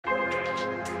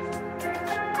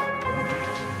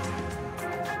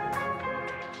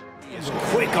He's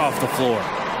quick off the floor.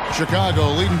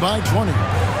 Chicago leading by 20.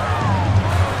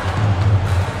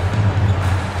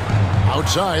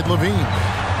 Outside, LaVine.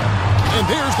 And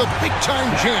there's the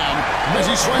big-time jam as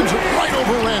he slams it right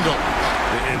over Randall.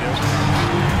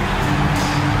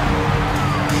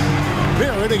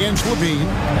 Barrett against LaVine.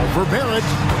 Over Barrett.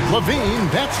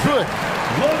 LaVine, that's good.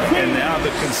 And now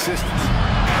the consistency.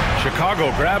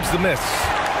 Chicago grabs the miss.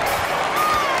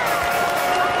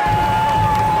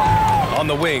 On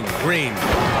the wing, Green.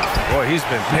 Boy, he's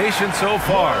been patient so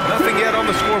far. Nothing yet on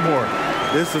the scoreboard.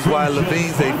 This is why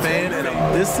LaVine's a fan, and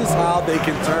this is how they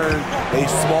can turn a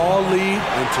small lead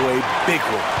into a big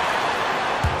one.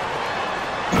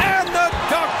 And the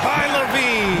dunk by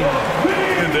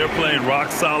LaVine. And they're playing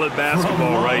rock-solid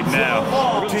basketball right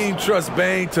now. Team trusts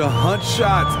Bane to hunt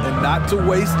shots and not to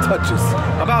waste touches.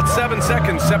 About 7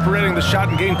 seconds separating the shot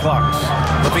and game clocks.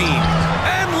 LaVine.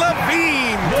 And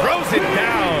LaVine throws it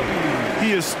down.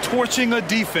 He is torching a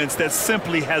defense that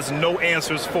simply has no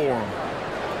answers for him.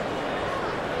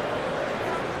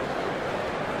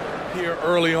 Here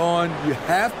early on, you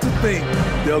have to think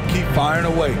they'll keep firing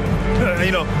away.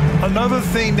 You know, another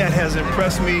thing that has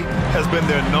impressed me has been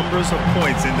their numbers of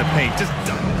points in the paint. Just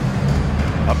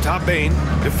up top, Bane,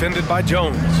 defended by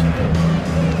Jones.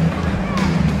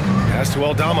 Pass to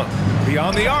Aldama.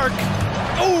 Beyond the arc.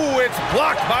 Oh, it's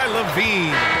blocked by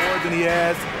LaVine. More than he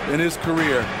has in his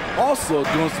career. Also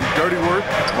doing some dirty work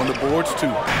on the boards,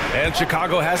 too. And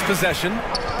Chicago has possession.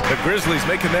 The Grizzlies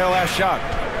making their last shot.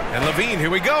 And LaVine,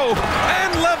 here we go.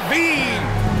 And LaVine!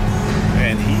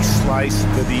 And he sliced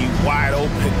to the wide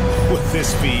open with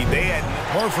this feed. They had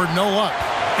Horford no luck.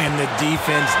 And the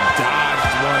defense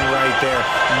dodged one right there.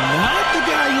 Not the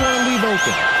guy you want to leave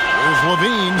open. Here's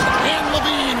LaVine. And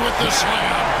LaVine with the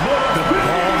slam. The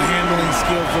ball handling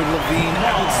skill for LaVine.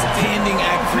 Outstanding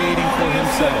at creating for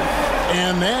himself.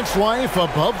 And that's life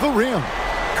above the rim.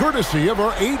 Courtesy of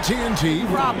our AT&T.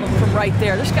 Problem from right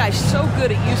there. This guy's so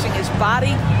good at using his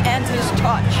body and his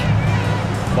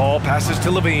touch. Ball passes to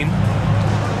LaVine.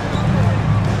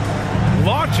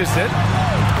 Launches it.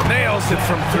 Nails it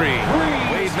from three.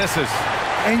 Wade misses.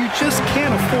 and you just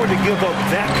can't afford to give up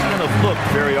that kind of look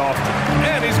very often.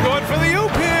 And he's going for the oop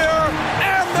here.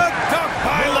 And the dunk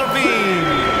by LaVine.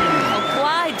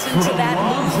 Glides into that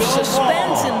move.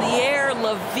 Suspends in the air.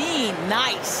 LaVine,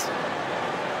 nice.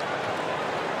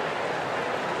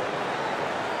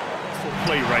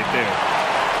 Play right there.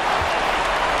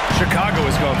 Chicago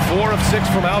has gone 4 of 6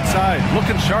 from outside.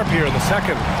 Looking sharp here in the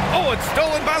second. Oh, it's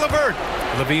stolen by LeVert.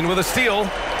 LaVine with a steal.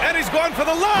 And he's going for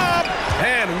the lob.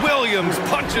 And Williams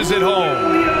punches it home.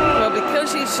 Well,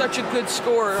 because he's such a good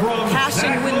scorer,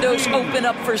 passing windows open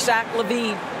up for Zack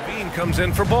LaVine. LaVine comes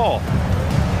in for ball.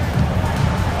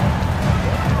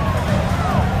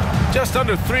 Just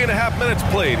under 3.5 minutes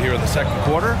played here in the second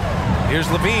quarter. Here's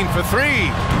LaVine for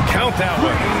 3. Count that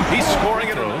one. He's scoring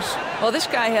it. Well, this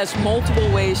guy has multiple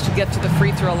ways to get to the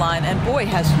free throw line, and boy,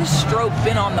 has his stroke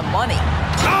been on the money.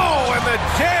 Oh, and the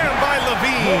jam by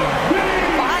LaVine.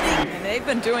 Fighting, and they've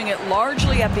been doing it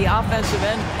largely at the offensive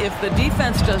end. If the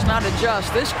defense does not adjust,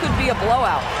 this could be a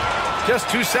blowout. Just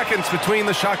 2 seconds between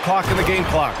the shot clock and the game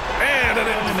clock. And an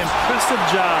impressive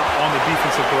job on the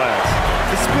defensive glass.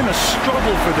 It's been a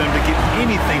struggle for them to get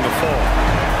anything to fall.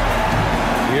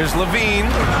 Here's LaVine.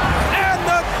 And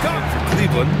the dunk for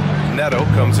Cleveland. Neto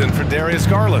comes in for Darius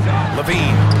Garland.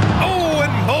 LaVine. Oh,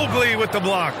 and Mobley with the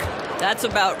block. That's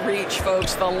about reach,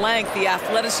 folks. The length, the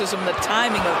athleticism, the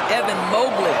timing of Evan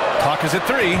Mobley. Clock is at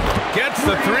 3. Gets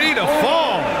the 3 to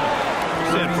fall.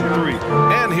 Set for 3.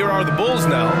 And here are the Bulls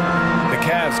now. The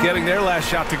Cavs getting their last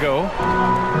shot to go.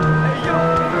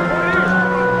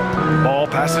 Ball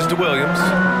passes to Williams.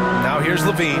 Now here's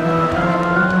LaVine.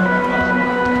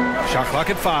 Shot clock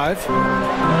at 5.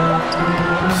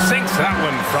 Sinks that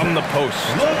one from the post.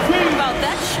 What about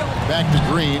that show? Back to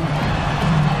Green.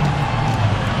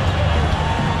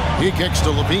 He kicks to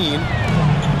LaVine.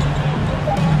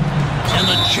 And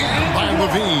the jam by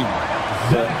LaVine.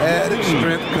 The added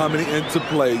strength coming into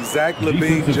play. Zack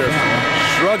LaVine just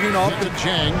shrugging off the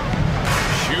Chang.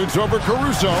 Shoots over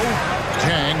Caruso.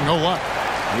 Chang, no luck.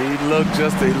 He looked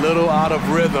just a little out of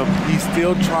rhythm. He's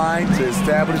still trying to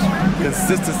establish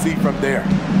consistency from there.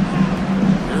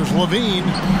 Here's LaVine.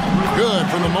 Good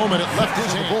from the moment it left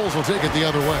his hand. The Bulls will take it the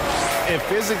other way. And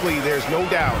physically, there's no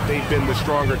doubt they've been the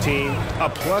stronger team. A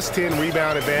 +10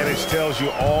 rebound advantage tells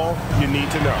you all you need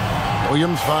to know.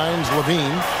 Williams finds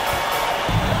LaVine.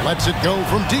 Lets it go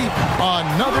from deep.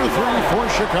 Another 3 for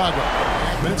Chicago.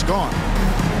 But it's gone.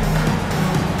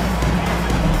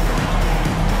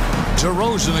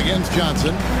 DeRozan against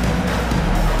Johnson.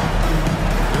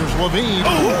 Here's LaVine.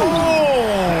 Oh!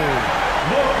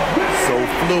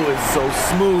 fluid, so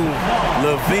smooth.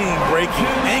 LaVine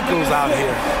breaking ankles out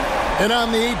here. And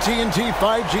on the AT&T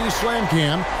 5G Slam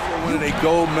Cam, winning a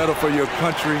gold medal for your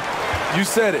country. You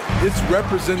said it. It's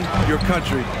representing your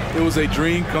country. It was a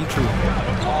dream come true.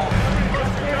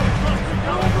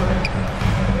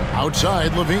 outside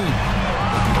LaVine.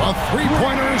 A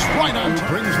three-pointer is right on.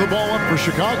 Brings the ball up for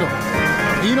Chicago.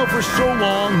 You know, for so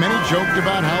long, many joked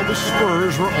about how the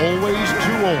Spurs were always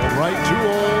too old, right? Too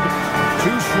old,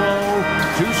 too slow,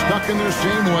 too stuck in their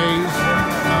same ways.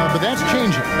 But that's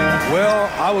changing. Well,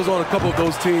 I was on a couple of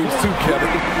those teams too, Kevin.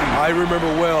 I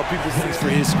remember well people say for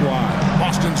his squad.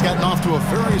 Boston's gotten off to a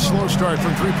very slow start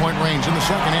from three-point range in the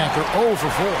second half. They're 0 for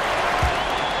 4.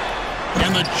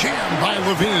 And the jam by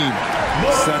LaVine.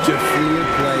 Such a fluid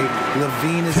play.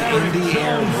 LaVine is in the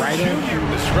air right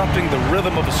on. Disrupting the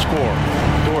rhythm of a score.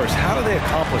 Doris, how do they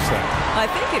accomplish that? I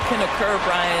think it can occur,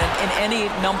 Brian, in any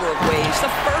number of ways.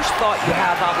 The first thought you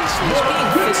have, obviously, is being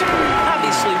physical,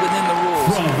 obviously within the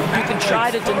rules. You can try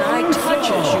to deny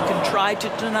touches. You can try to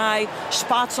deny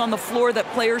spots on the floor that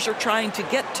players are trying to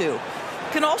get to.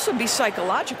 It can also be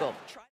psychological.